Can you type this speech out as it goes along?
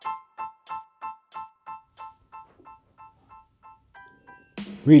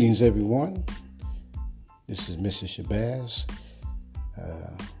Greetings, everyone. This is Mr. Shabazz.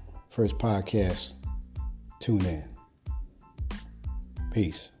 First podcast. Tune in.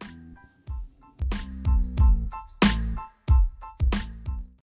 Peace.